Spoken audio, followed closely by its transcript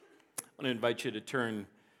I want to invite you to turn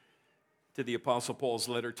to the Apostle Paul's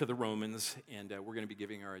letter to the Romans, and we're going to be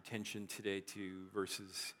giving our attention today to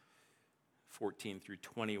verses 14 through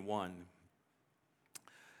 21.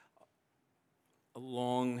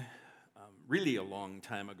 Really a long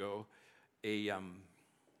time ago, an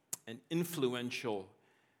influential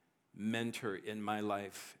mentor in my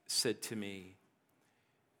life said to me,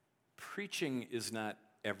 preaching is not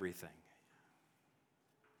everything,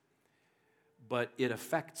 but it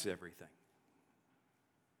affects everything.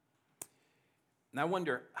 And I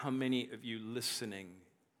wonder how many of you listening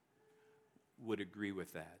would agree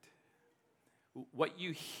with that. What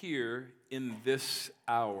you hear in this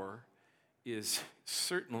hour is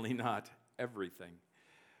certainly not everything.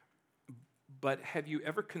 But have you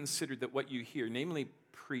ever considered that what you hear, namely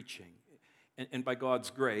preaching, and by God's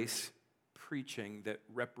grace, preaching that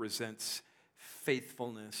represents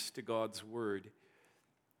faithfulness to God's word,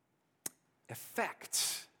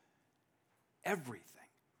 affects everything?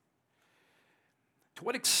 To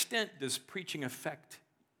what extent does preaching affect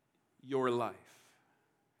your life?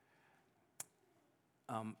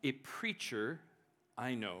 A preacher,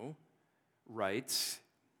 I know, writes,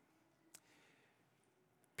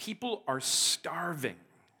 people are starving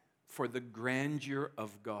for the grandeur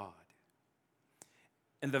of God,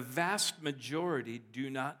 and the vast majority do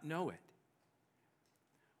not know it.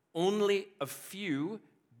 Only a few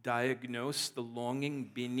diagnose the longing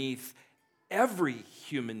beneath every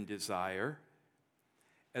human desire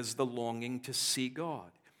as the longing to see God.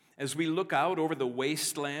 As we look out over the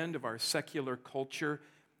wasteland of our secular culture,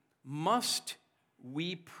 must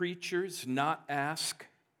we preachers not ask,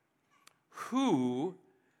 who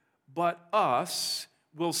but us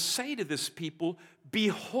will say to this people,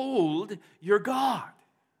 behold your God?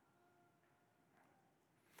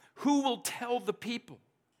 Who will tell the people,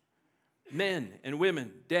 men and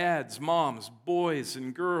women, dads, moms, boys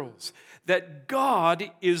and girls, that God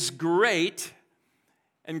is great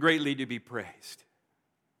and greatly to be praised?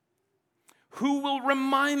 Who will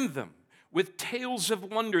remind them with tales of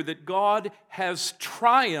wonder that God has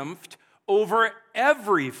triumphed over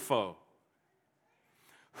every foe?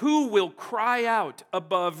 Who will cry out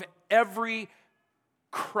above every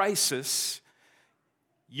crisis,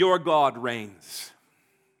 your God reigns?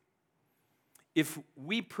 If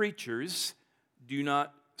we preachers do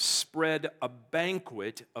not spread a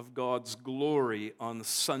banquet of God's glory on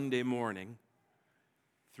Sunday morning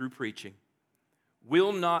through preaching,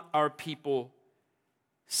 will not our people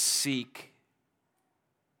seek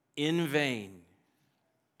in vain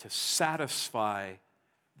to satisfy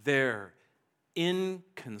their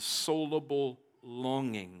inconsolable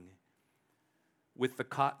longing with the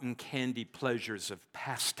cotton candy pleasures of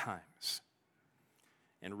pastimes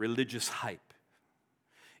and religious hype?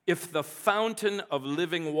 If the fountain of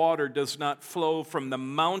living water does not flow from the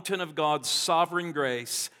mountain of God's sovereign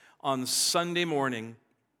grace on Sunday morning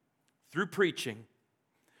through preaching,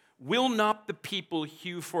 will not the people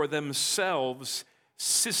hew for themselves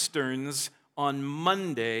cisterns on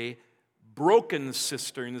Monday, broken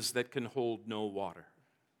cisterns that can hold no water?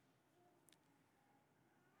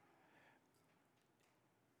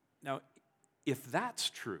 Now, if that's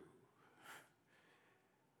true,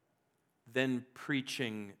 then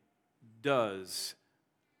preaching does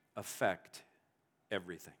affect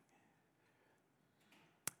everything.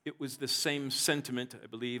 It was the same sentiment, I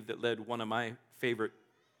believe, that led one of my favorite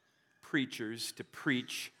preachers to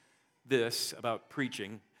preach this about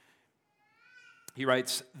preaching. He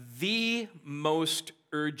writes, the most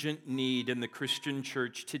urgent need in the Christian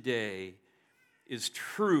church today is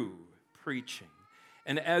true preaching.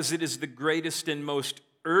 And as it is the greatest and most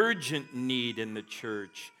urgent need in the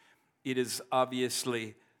church, it is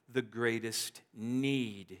obviously the greatest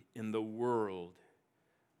need in the world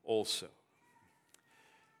also.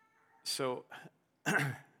 So,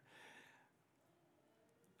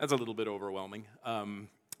 that's a little bit overwhelming.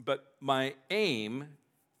 But my aim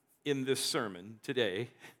in this sermon today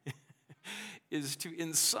is to,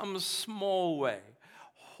 in some small way,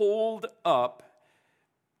 hold up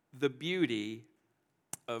the beauty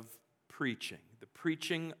of preaching, the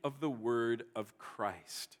preaching of the word of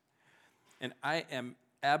Christ. And I am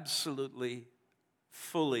absolutely,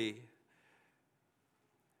 fully,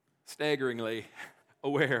 staggeringly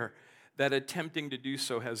aware that attempting to do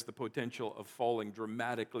so has the potential of falling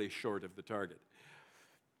dramatically short of the target.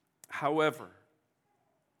 However,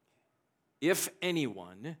 if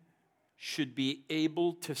anyone should be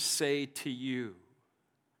able to say to you,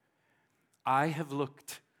 I have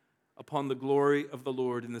looked upon the glory of the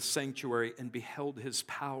Lord in the sanctuary and beheld his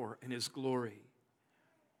power and his glory,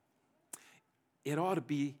 it ought to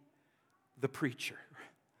be the preacher,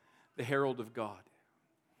 the herald of God.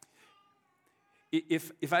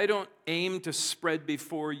 If I don't aim to spread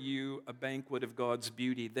before you a banquet of God's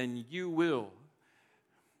beauty, then you will,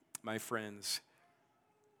 my friends.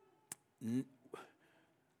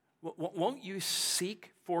 Won't you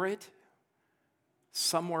seek for it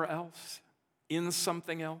somewhere else, in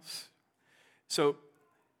something else? So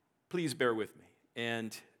please bear with me,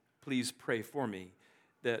 and please pray for me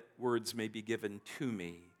that words may be given to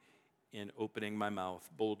me in opening my mouth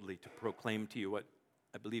boldly to proclaim to you what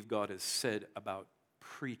I believe God has said about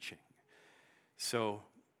preaching. So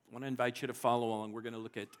I want to invite you to follow along. We're going to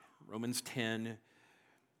look at Romans 10.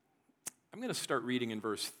 I'm going to start reading in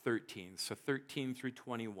verse 13, so 13 through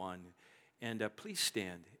 21. And please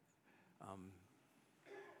stand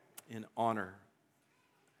in honor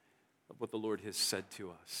of what the Lord has said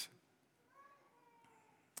to us.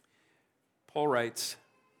 Paul writes,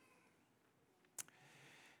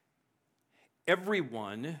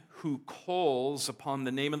 "Everyone who calls upon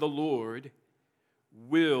the name of the Lord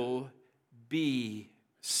will be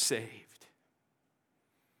saved.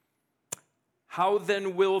 How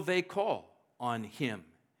then will they call on him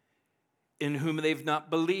in whom they've not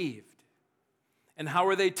believed? And how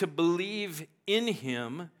are they to believe in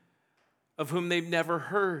him of whom they've never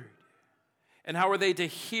heard? And how are they to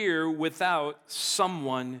hear without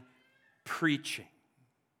someone preaching?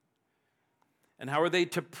 And how are they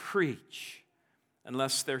to preach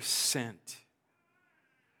unless they're sent?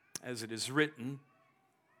 As it is written,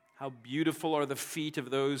 how beautiful are the feet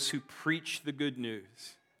of those who preach the good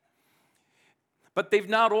news. But they've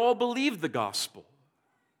not all believed the gospel.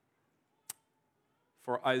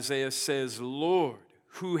 For Isaiah says, Lord,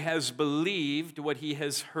 who has believed what he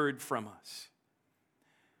has heard from us?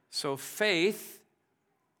 So faith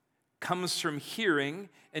comes from hearing,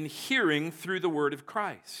 and hearing through the word of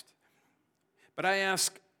Christ. But I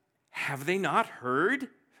ask, have they not heard?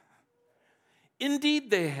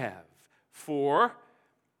 Indeed they have, for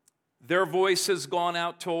their voice has gone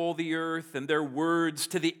out to all the earth, and their words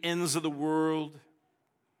to the ends of the world.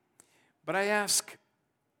 But I ask,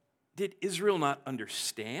 did Israel not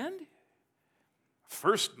understand?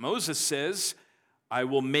 First, Moses says, I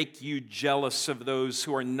will make you jealous of those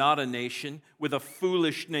who are not a nation. With a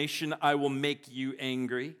foolish nation, I will make you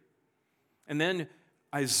angry. And then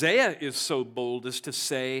Isaiah is so bold as to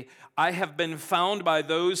say, I have been found by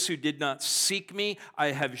those who did not seek me.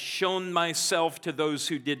 I have shown myself to those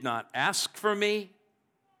who did not ask for me.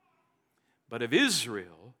 But of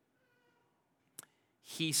Israel,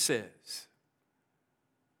 he says,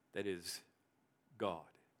 that is God.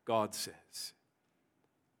 God says,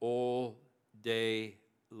 all day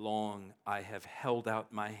long I have held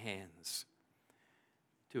out my hands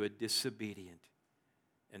to a disobedient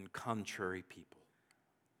and contrary people.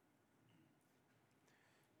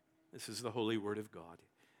 This is the holy word of God.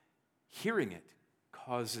 Hearing it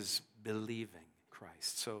causes believing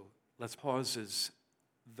Christ. So let's pause as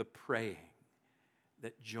the praying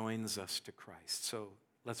that joins us to Christ. So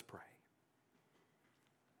let's pray.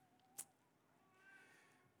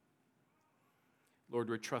 Lord,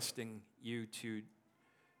 we're trusting you to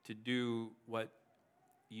do what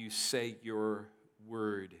you say your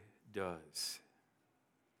word does.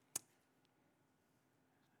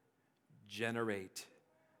 Generate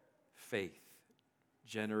faith,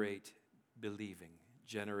 generate believing,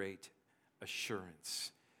 generate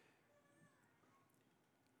assurance,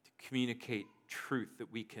 to communicate truth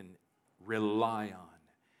that we can rely on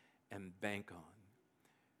and bank on,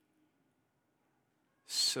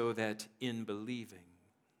 so that in believing,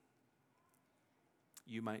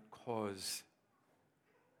 you might cause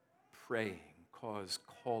praying, cause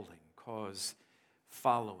calling, cause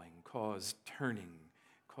following, cause turning,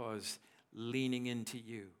 cause leaning into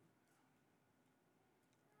you,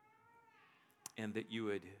 and that you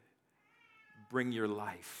would bring your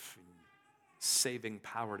life and saving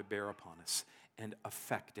power to bear upon us and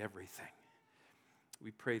affect everything.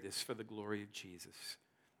 We pray this for the glory of Jesus.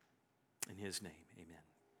 In his name, amen.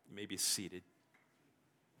 You may be seated.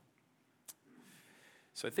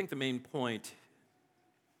 So I think the main point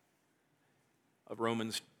of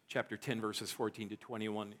Romans chapter 10, verses 14 to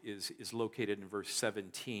 21 is located in verse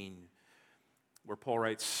 17, where Paul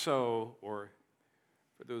writes, so, or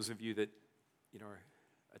for those of you that are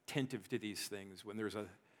attentive to these things, when there's a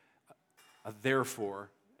therefore,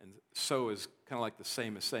 and so is kind of like the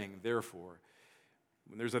same as saying therefore.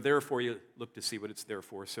 When there's a therefore, you look to see what it's there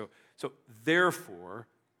for. So therefore,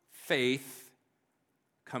 faith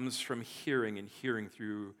comes from hearing, and hearing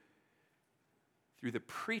through the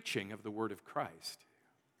preaching of the word of Christ.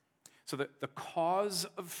 So the cause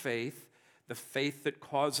of faith, the faith that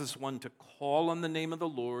causes one to call on the name of the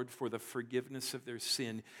Lord for the forgiveness of their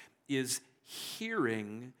sin, is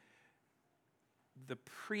hearing the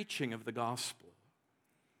preaching of the gospel.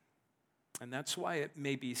 And that's why it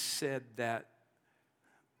may be said that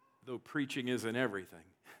though preaching isn't everything,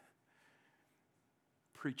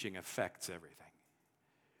 preaching affects everything.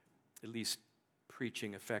 At least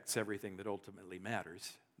preaching affects everything that ultimately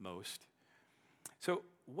matters most. So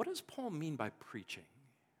what does Paul mean by preaching?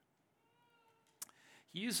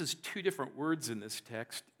 He uses two different words in this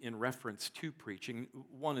text in reference to preaching.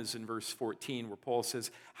 One is in verse 14 where Paul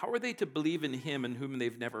says, how are they to believe in him in whom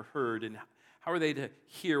they've never heard? And how are they to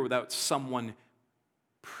hear without someone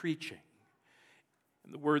preaching?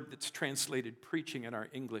 And the word that's translated preaching in our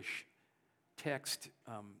English text,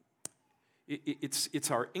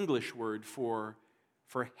 it's our English word for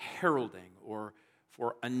heralding or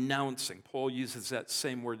for announcing. Paul uses that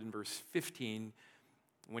same word in verse 15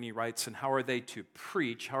 when he writes, and how are they to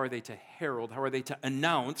preach, how are they to herald, how are they to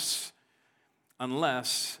announce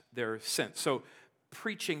unless they're sent? So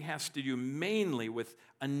preaching has to do mainly with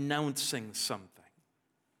announcing something.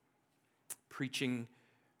 Preaching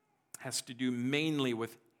has to do mainly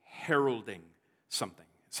with heralding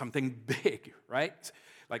something big, right?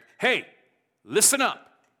 Like, hey, listen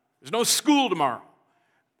up. There's no school tomorrow.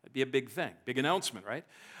 That'd be a big thing, big announcement, right?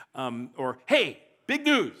 Or, hey, big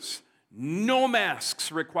news. No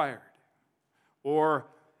masks required. Or,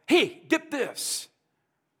 hey, get this.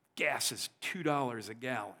 Gas is $2 a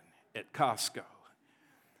gallon at Costco.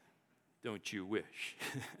 Don't you wish?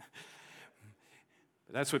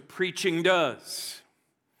 But that's what preaching does.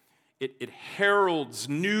 It heralds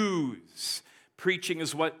news. Preaching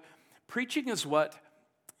is what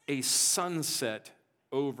a sunset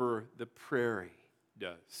over the prairie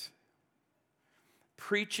does.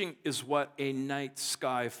 Preaching is what a night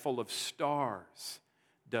sky full of stars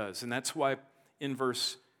does. And that's why in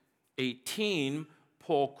verse 18,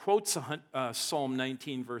 Paul quotes Psalm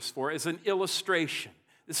 19, verse 4 as an illustration.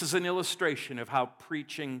 This is an illustration of how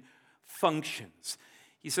preaching functions.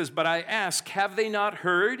 He says, but I ask, have they not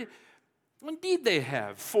heard? Indeed they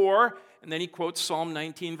have. For, and then he quotes Psalm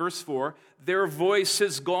 19, verse 4, their voice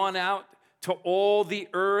has gone out to all the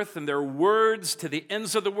earth and their words to the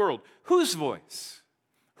ends of the world. Whose voice?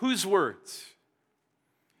 Whose words?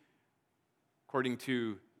 According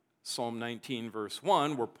to Psalm 19, verse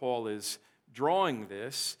 1, where Paul is drawing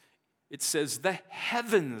this, it says, the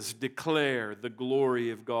heavens declare the glory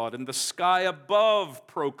of God, and the sky above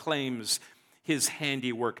proclaims his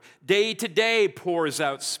handiwork. Day to day pours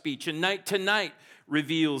out speech, and night to night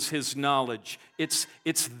reveals his knowledge. It's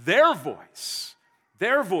their voice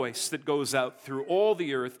that goes out through all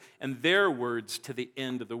the earth, and their words to the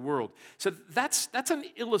end of the world. So that's an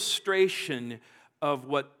illustration of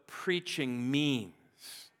what preaching means.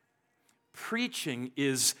 Preaching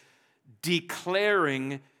is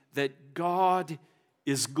declaring that God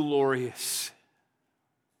is glorious.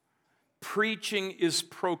 Preaching is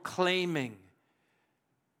proclaiming,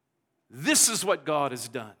 this is what God has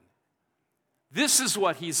done. This is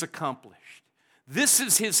what he's accomplished. This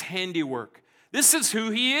is his handiwork. This is who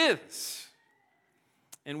he is.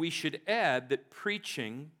 And we should add that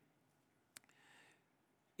preaching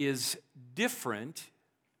is different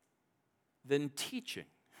than teaching.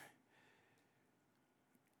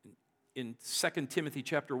 In 2 Timothy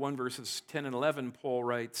chapter 1, verses 10 and 11, Paul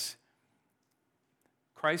writes,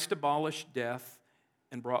 Christ abolished death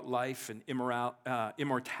and brought life and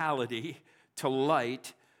immortality to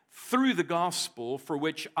light through the gospel, for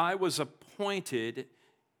which I was appointed,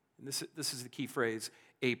 and this is the key phrase,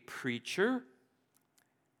 a preacher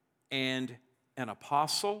and an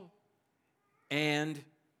apostle and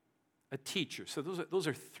a teacher. So those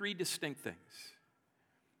are three distinct things.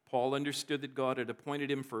 Paul understood that God had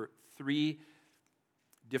appointed him for three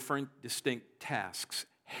different distinct tasks.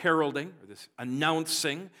 Heralding, or this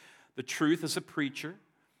announcing the truth as a preacher,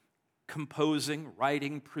 composing,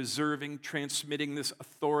 writing, preserving, transmitting this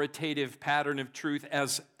authoritative pattern of truth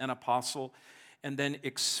as an apostle, and then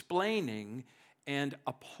explaining and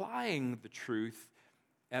applying the truth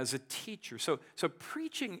as a teacher. So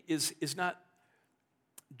preaching is not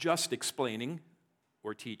just explaining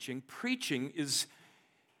or teaching. Preaching is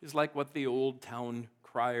like what the old town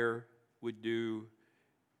crier would do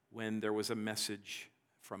when there was a message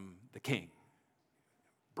from the king.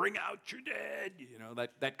 Bring out your dead,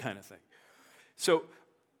 that kind of thing. So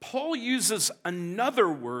Paul uses another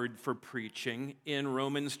word for preaching in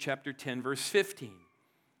Romans chapter 10, verse 15.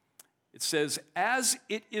 It says, as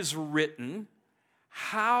it is written,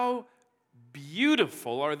 how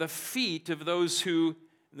beautiful are the feet of those who,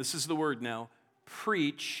 and this is the word now,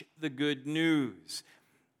 preach the good news.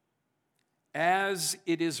 As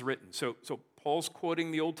it is written. So Paul's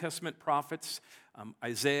quoting the Old Testament prophets,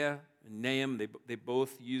 Isaiah, and Nahum, they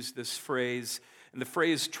both use this phrase. And the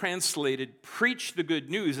phrase translated, preach the good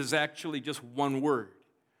news, is actually just one word.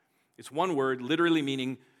 It's one word, literally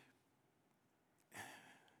meaning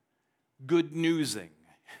good newsing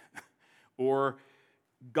or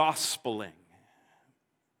gospeling.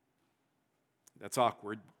 That's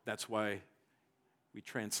awkward. That's why we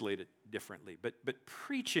translate it differently. But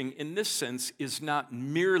preaching in this sense is not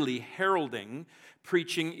merely heralding.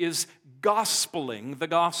 Preaching is gospeling the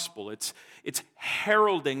gospel. It's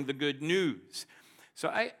heralding the good news. So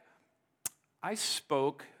I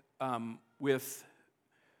spoke with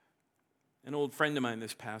an old friend of mine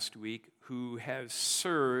this past week who has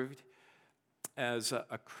served as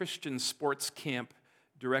a Christian sports camp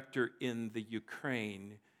director in the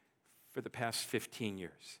Ukraine for the past 15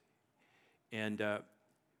 years. And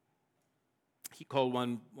he called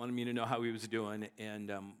wanted me to know how he was doing,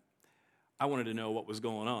 and I wanted to know what was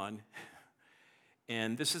going on.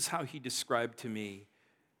 And this is how he described to me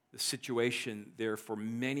the situation there for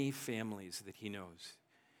many families that he knows.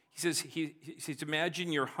 He says,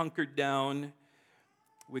 imagine you're hunkered down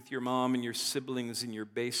with your mom and your siblings in your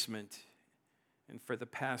basement, and for the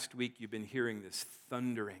past week you've been hearing this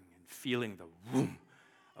thundering and feeling the boom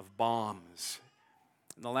of bombs.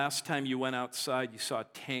 And the last time you went outside, you saw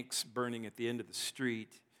tanks burning at the end of the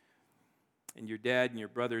street, and your dad and your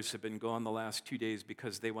brothers have been gone the last 2 days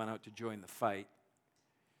because they went out to join the fight.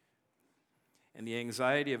 And the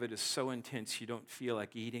anxiety of it is so intense you don't feel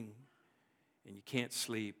like eating, and you can't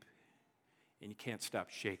sleep, and you can't stop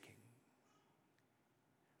shaking.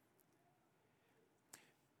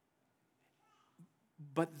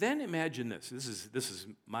 But then imagine this. This is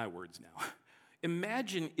my words now.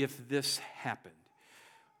 Imagine if this happened.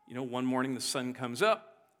 You know, one morning the sun comes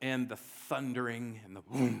up, and the thundering and the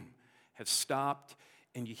boom have stopped,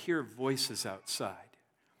 and you hear voices outside.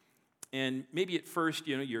 And maybe at first,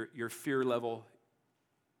 you know, your fear level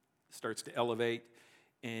starts to elevate,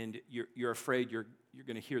 and you're afraid you're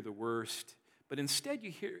going to hear the worst. But instead,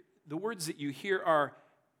 you hear the words that you hear are,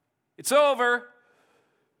 "It's over.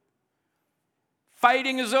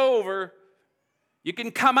 Fighting is over. You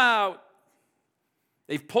can come out.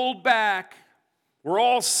 They've pulled back. We're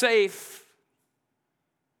all safe."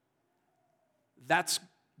 That's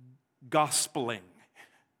gospeling.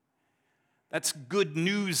 That's good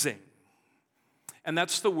newsing. And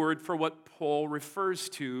that's the word for what Paul refers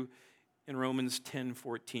to in Romans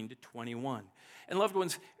 10:14-21. And loved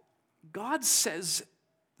ones, God says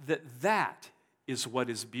that is what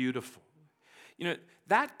is beautiful. You know,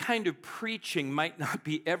 that kind of preaching might not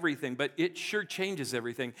be everything, but it sure changes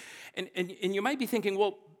everything. And you might be thinking,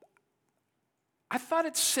 well, I thought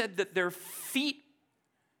it said that their feet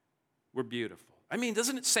were beautiful. I mean,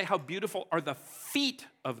 doesn't it say how beautiful are the feet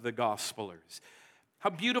of the gospelers? How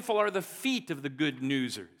beautiful are the feet of the good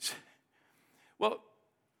newsers? Well,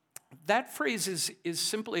 that phrase is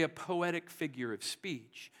simply a poetic figure of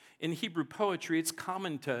speech. In Hebrew poetry, it's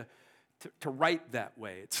common to write that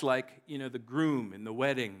way. It's like, you know, the groom in the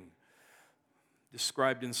wedding,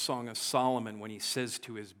 described in Song of Solomon when he says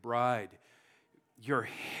to his bride, "Your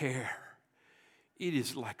hair, it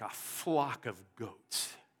is like a flock of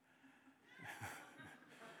goats.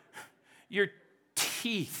 Your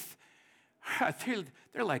teeth,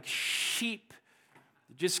 they're like sheep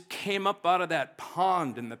that just came up out of that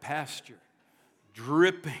pond in the pasture,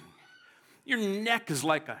 dripping. Your neck is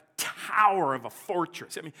like a tower of a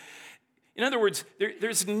fortress." I mean, in other words,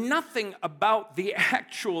 there's nothing about the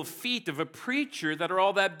actual feet of a preacher that are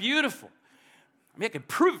all that beautiful. I mean, I can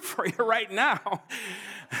prove it for you right now.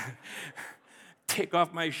 Take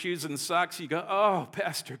off my shoes and socks. You go, "Oh,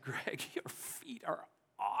 Pastor Greg, your feet are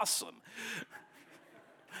awesome.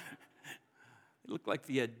 They look like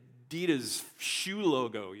the Adidas shoe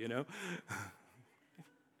logo, you know.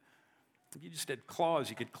 If you just had claws,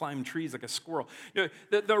 you could climb trees like a squirrel." You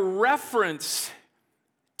know, the reference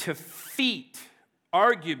to feet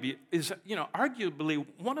arguably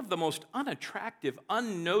one of the most unattractive,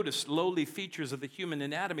 unnoticed, lowly features of the human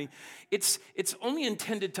anatomy. It's only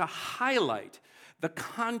intended to highlight the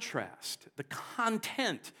contrast, the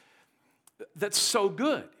content that's so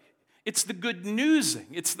good. It's the good newsing.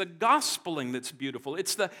 It's the gospeling that's beautiful.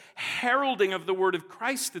 It's the heralding of the word of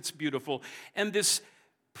Christ that's beautiful. And this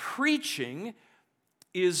preaching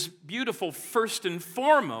is beautiful first and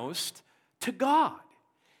foremost to God.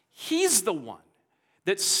 He's the one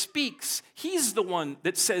that speaks. He's the one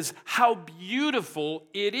that says how beautiful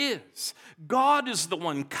it is. God is the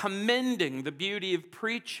one commending the beauty of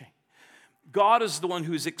preaching. God is the one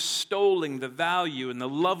who's extolling the value and the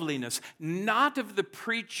loveliness, not of the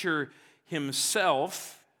preacher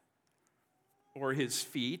himself or his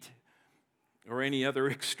feet or any other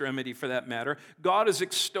extremity for that matter. God is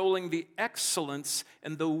extolling the excellence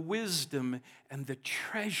and the wisdom and the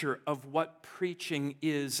treasure of what preaching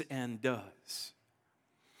is and does.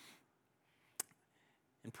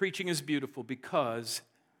 And preaching is beautiful because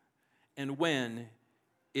and when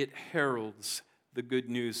it heralds the good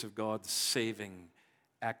news of God's saving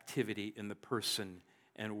activity in the person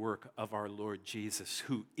and work of our Lord Jesus,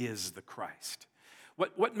 who is the Christ.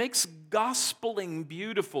 What makes gospeling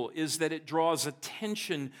beautiful is that it draws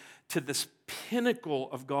attention to this pinnacle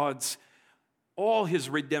of all his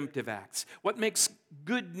redemptive acts. What makes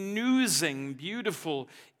good newsing beautiful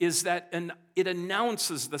is that it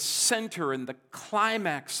announces the center and the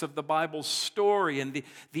climax of the Bible's story and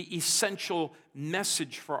the essential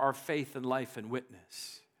message for our faith and life and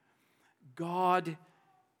witness. God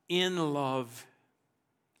in love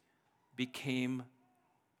became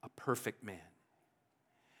a perfect man.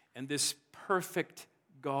 And this perfect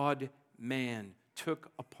God-man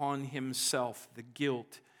took upon himself the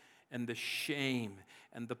guilt and the shame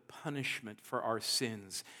and the punishment for our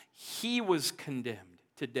sins. He was condemned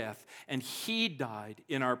to death, and he died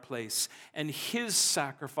in our place. And his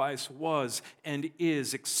sacrifice was and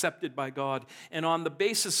is accepted by God. And on the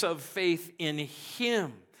basis of faith in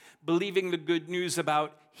him, believing the good news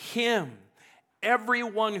about him,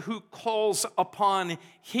 everyone who calls upon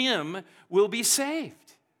him will be saved.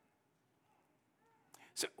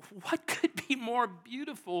 So what could be more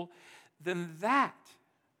beautiful than that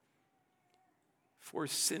for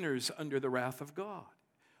sinners under the wrath of God?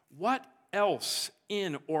 What else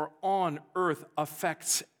in or on earth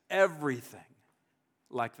affects everything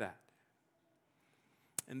like that?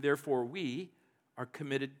 And therefore we are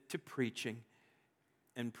committed to preaching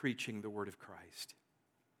and preaching the word of Christ.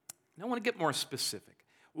 Now I want to get more specific.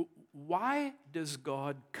 Why does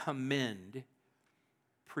God commend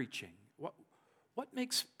preaching? What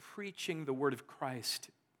makes preaching the word of Christ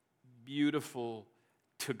beautiful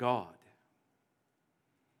to God?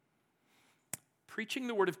 Preaching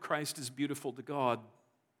the word of Christ is beautiful to God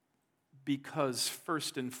because,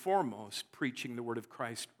 first and foremost, preaching the word of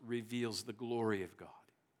Christ reveals the glory of God.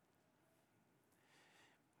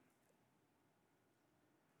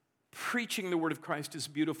 Preaching the word of Christ is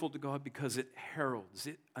beautiful to God because it heralds,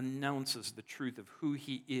 it announces the truth of who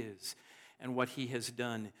he is and what he has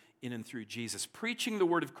done in and through Jesus. Preaching the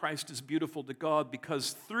word of Christ is beautiful to God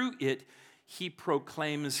because through it, he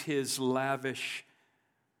proclaims his lavish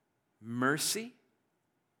mercy.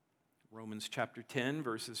 Romans chapter 10,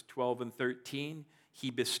 verses 12 and 13. He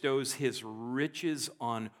bestows his riches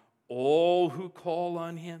on all who call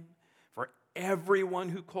on him. For everyone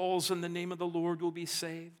who calls on the name of the Lord will be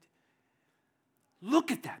saved.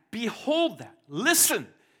 Look at that. Behold that. Listen.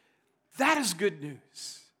 That is good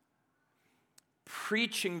news.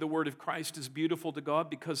 Preaching the word of Christ is beautiful to God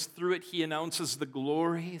because through it he announces the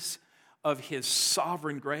glories of his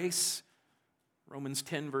sovereign grace. Romans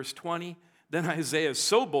 10, verse 20. Then Isaiah is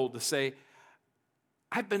so bold to say,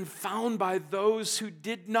 I've been found by those who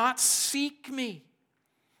did not seek me.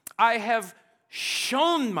 I have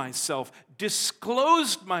shown myself,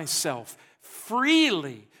 disclosed myself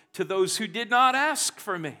freely to those who did not ask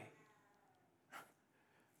for me.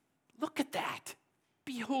 Look at that.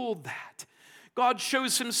 Behold that. God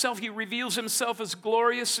shows himself, he reveals himself as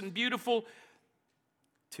glorious and beautiful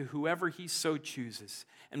to whoever he so chooses.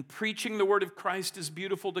 And preaching the word of Christ is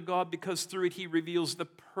beautiful to God because through it he reveals the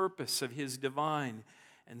purpose of his divine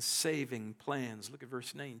and saving plans. Look at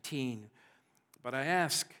verse 19. But I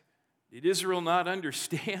ask, did Israel not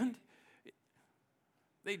understand?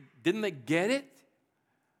 Didn't they get it?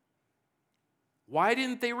 Why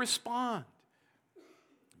didn't they respond?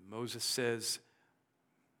 Moses says,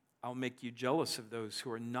 I'll make you jealous of those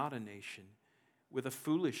who are not a nation. With a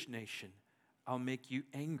foolish nation, I'll make you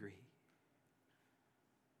angry.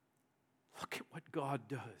 Look at what God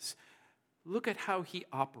does. Look at how he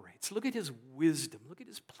operates. Look at his wisdom. Look at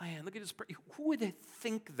his plan. Look at his... Who would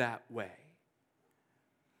think that way?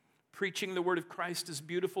 Preaching the word of Christ is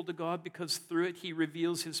beautiful to God because through it he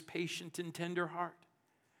reveals his patient and tender heart.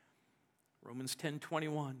 Romans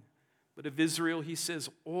 10:21. But of Israel, he says,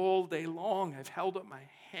 all day long I've held up my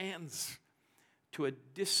hands to a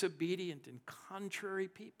disobedient and contrary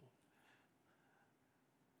people.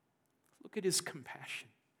 Look at his compassion.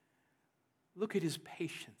 Look at his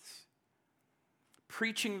patience.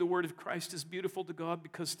 Preaching the word of Christ is beautiful to God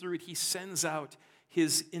because through it he sends out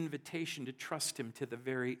his invitation to trust him to the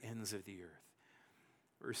very ends of the earth.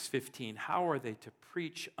 Verse 15, how are they to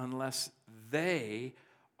preach unless they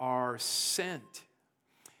are sent?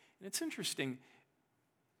 And it's interesting,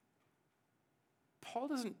 Paul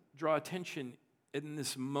doesn't draw attention in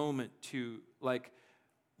this moment to like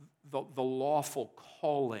the lawful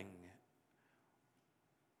calling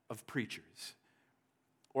of preachers,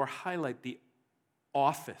 or highlight the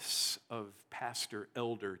office of pastor,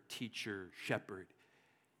 elder, teacher, shepherd.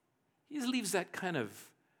 He just leaves that kind of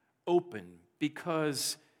open,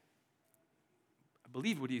 because I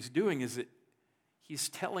believe what he's doing is that he's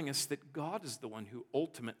telling us that God is the one who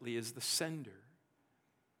ultimately is the sender,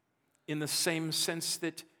 in the same sense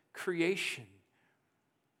that creation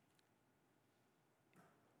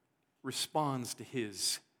responds to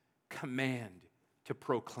his command to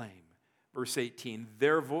proclaim. Verse 18,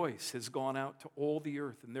 their voice has gone out to all the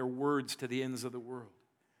earth, and their words to the ends of the world.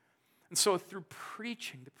 And so through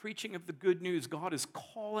preaching, the preaching of the good news, God is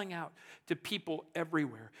calling out to people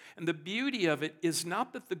everywhere. And the beauty of it is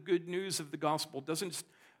not that the good news of the gospel doesn't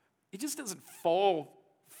fall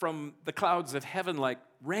from the clouds of heaven like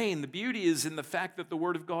rain. The beauty is in the fact that the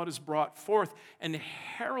word of God is brought forth and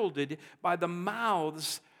heralded by the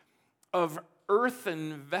mouths of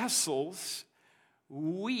earthen vessels,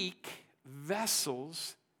 weak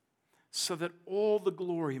vessels, so that all the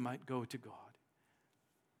glory might go to God,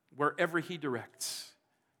 wherever he directs,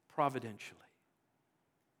 providentially.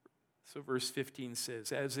 So verse 15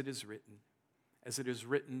 says, as it is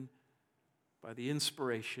written by the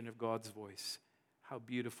inspiration of God's voice, how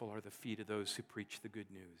beautiful are the feet of those who preach the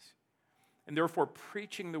good news. And therefore,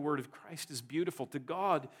 preaching the word of Christ is beautiful to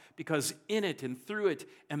God, because in it and through it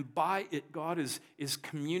and by it, God is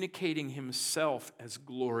communicating himself as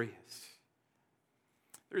glorious.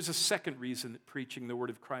 There's a second reason that preaching the word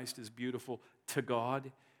of Christ is beautiful to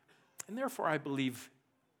God, and therefore I believe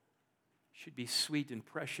should be sweet and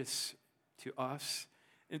precious to us.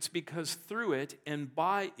 It's because through it and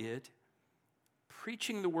by it,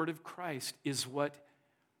 preaching the word of Christ is what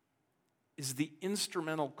is the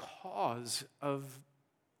instrumental cause of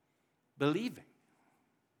believing.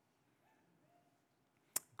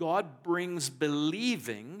 God brings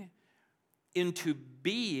believing into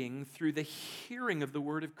being through the hearing of the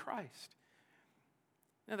word of Christ.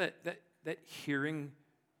 Now that hearing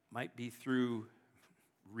might be through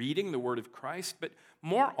reading the word of Christ, but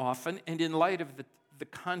more often, and in light of the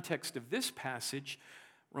context of this passage,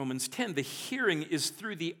 Romans 10, the hearing is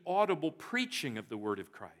through the audible preaching of the word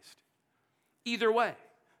of Christ. Either way,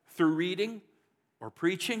 through reading or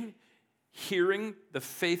preaching, hearing the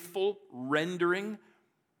faithful rendering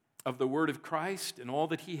of the word of Christ and all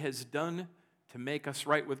that he has done to make us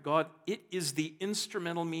right with God, it is the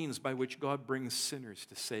instrumental means by which God brings sinners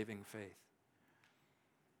to saving faith.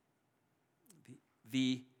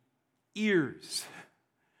 The ears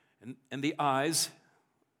and the eyes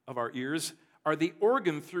of our ears are the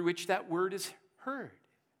organ through which that word is heard.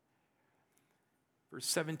 Verse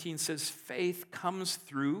 17 says, faith comes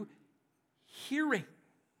through hearing. It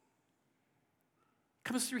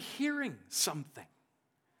comes through hearing something.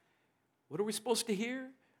 What are we supposed to hear?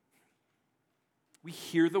 We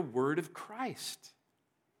hear the word of Christ.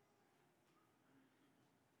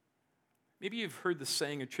 Maybe you've heard the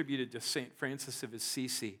saying attributed to St. Francis of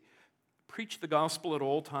Assisi, preach the gospel at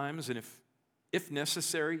all times, and if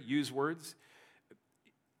necessary, use words.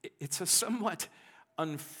 It's a somewhat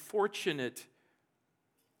unfortunate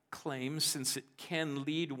claim, since it can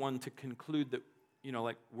lead one to conclude that,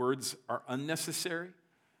 words are unnecessary.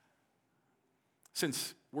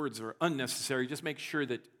 Since words are unnecessary, just make sure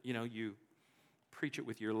that, you preach it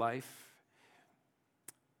with your life.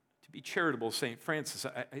 To be charitable, St. Francis,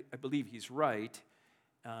 I believe he's right,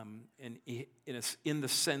 and in the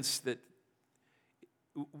sense that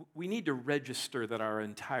we need to register that our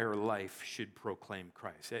entire life should proclaim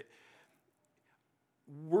Christ.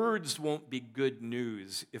 Words won't be good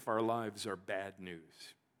news if our lives are bad news.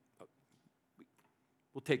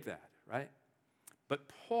 We'll take that, right? But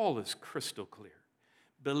Paul is crystal clear.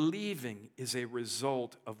 Believing is a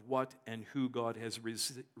result of what and who God has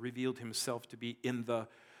revealed himself to be in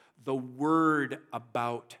the word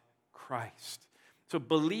about Christ. So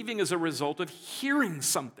believing is a result of hearing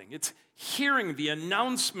something. It's hearing the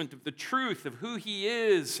announcement of the truth of who he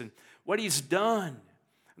is and what he's done.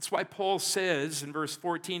 That's why Paul says in verse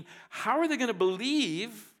 14, how are they going to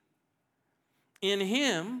believe in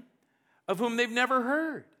him of whom they've never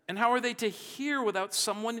heard? And how are they to hear without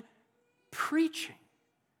someone preaching?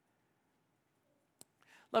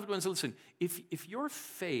 Loved ones, listen, if your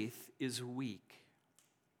faith is weak,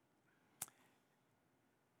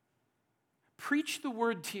 preach the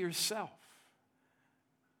word to yourself.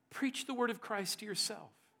 Preach the word of Christ to yourself.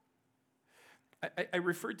 I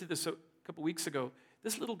referred to this a couple weeks ago.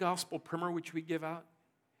 This little gospel primer which we give out,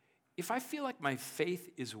 if I feel like my faith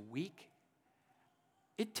is weak,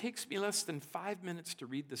 it takes me less than 5 minutes to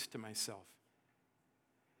read this to myself.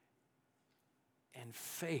 And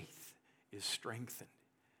faith is strengthened.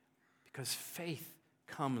 Because faith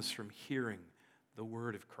comes from hearing the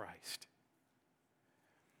word of Christ.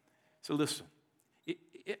 So listen,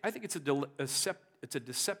 I think it's a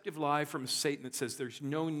deceptive lie from Satan that says there's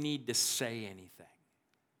no need to say anything.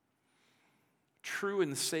 True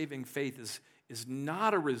and saving faith is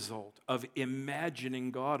not a result of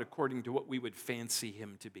imagining God according to what we would fancy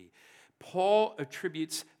him to be. Paul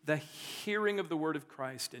attributes the hearing of the word of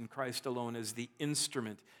Christ and Christ alone as the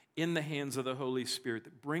instrument in the hands of the Holy Spirit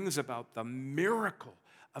that brings about the miracle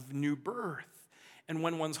of new birth. And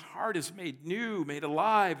when one's heart is made new, made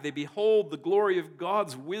alive, they behold the glory of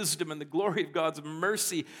God's wisdom and the glory of God's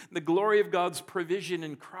mercy, and the glory of God's provision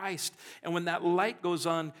in Christ. And when that light goes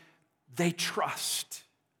on, they trust.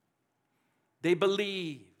 They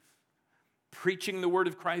believe. Preaching the word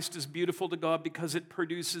of Christ is beautiful to God because it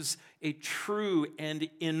produces a true and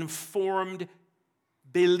informed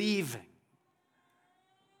believing.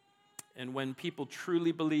 And when people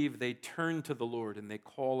truly believe, they turn to the Lord and they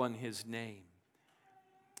call on his name.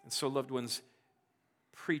 And so, loved ones,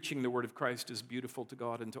 preaching the word of Christ is beautiful to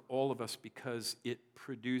God and to all of us because it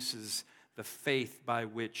produces the faith by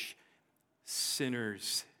which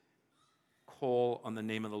sinners call on the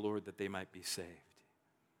name of the Lord that they might be saved.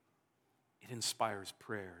 It inspires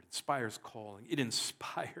prayer. It inspires calling. It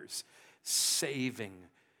inspires saving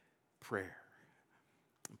prayer.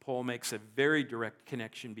 And Paul makes a very direct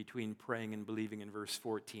connection between praying and believing in verse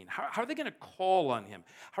 14. How are they going to call on him?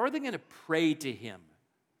 How are they going to pray to him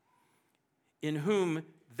in whom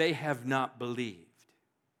they have not believed?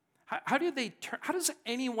 How does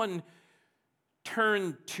anyone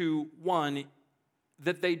turn to one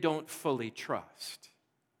that they don't fully trust?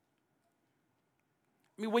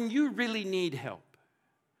 I mean, when you really need help,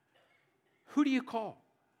 who do you call?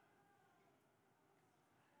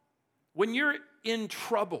 When you're in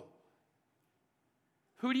trouble,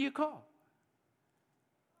 who do you call?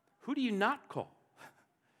 Who do you not call?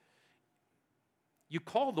 You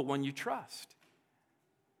call the one you trust.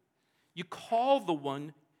 You call the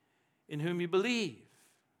one in whom you believe.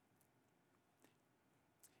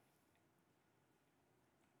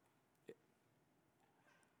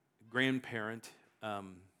 Grandparent, I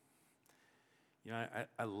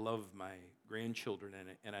love my grandchildren,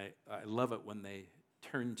 and I love it when they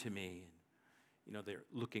turn to me, and they're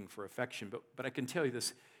looking for affection. But I can tell you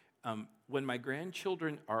this: when my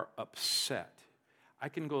grandchildren are upset, I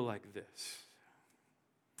can go like this,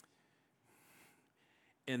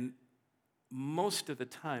 and most of the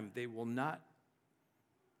time they will not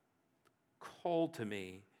call to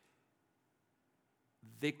me.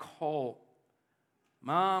 They call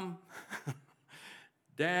Mom,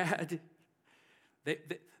 Dad.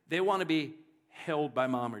 They want to be held by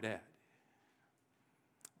Mom or Dad.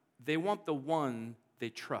 They want the one they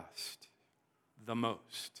trust the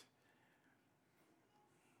most.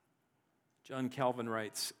 John Calvin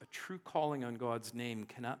writes, a true calling on God's name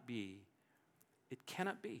cannot be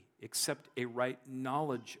except a right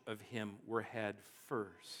knowledge of him were had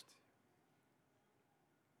first.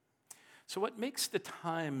 So what makes the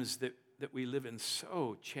times that we live in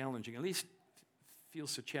so challenging, at least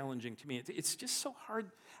feels so challenging to me, it's just so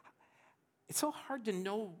hard. It's so hard to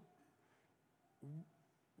know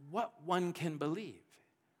what one can believe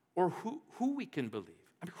or who we can believe.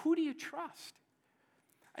 I mean, who do you trust?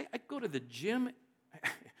 I go to the gym.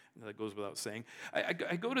 That goes without saying.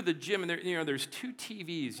 I go to the gym, and there's two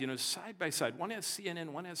TVs, side by side. One has CNN,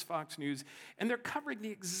 one has Fox News, and they're covering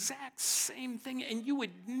the exact same thing, and you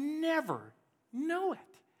would never know it.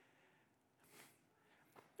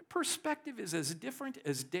 Perspective is as different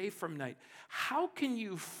as day from night. How can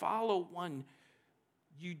you follow one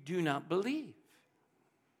you do not believe?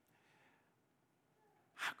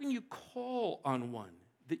 How can you call on one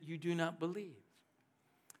that you do not believe?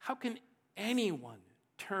 How can anyone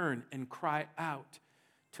turn and cry out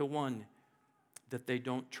to one that they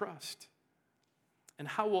don't trust? And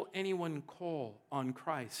how will anyone call on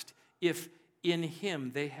Christ if in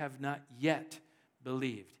him they have not yet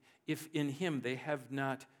believed? If in him they have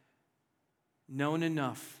not known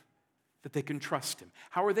enough that they can trust him?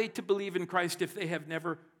 How are they to believe in Christ if they have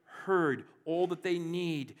never heard all that they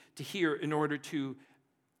need to hear in order to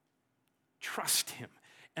trust him?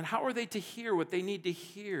 And how are they to hear what they need to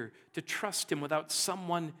hear to trust him without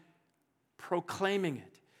someone proclaiming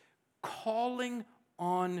it? Calling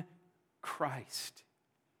on Christ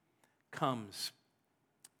comes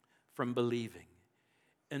from believing,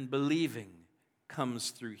 and believing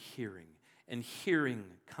comes through hearing, and hearing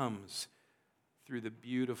comes through the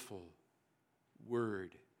beautiful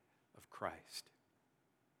word of Christ.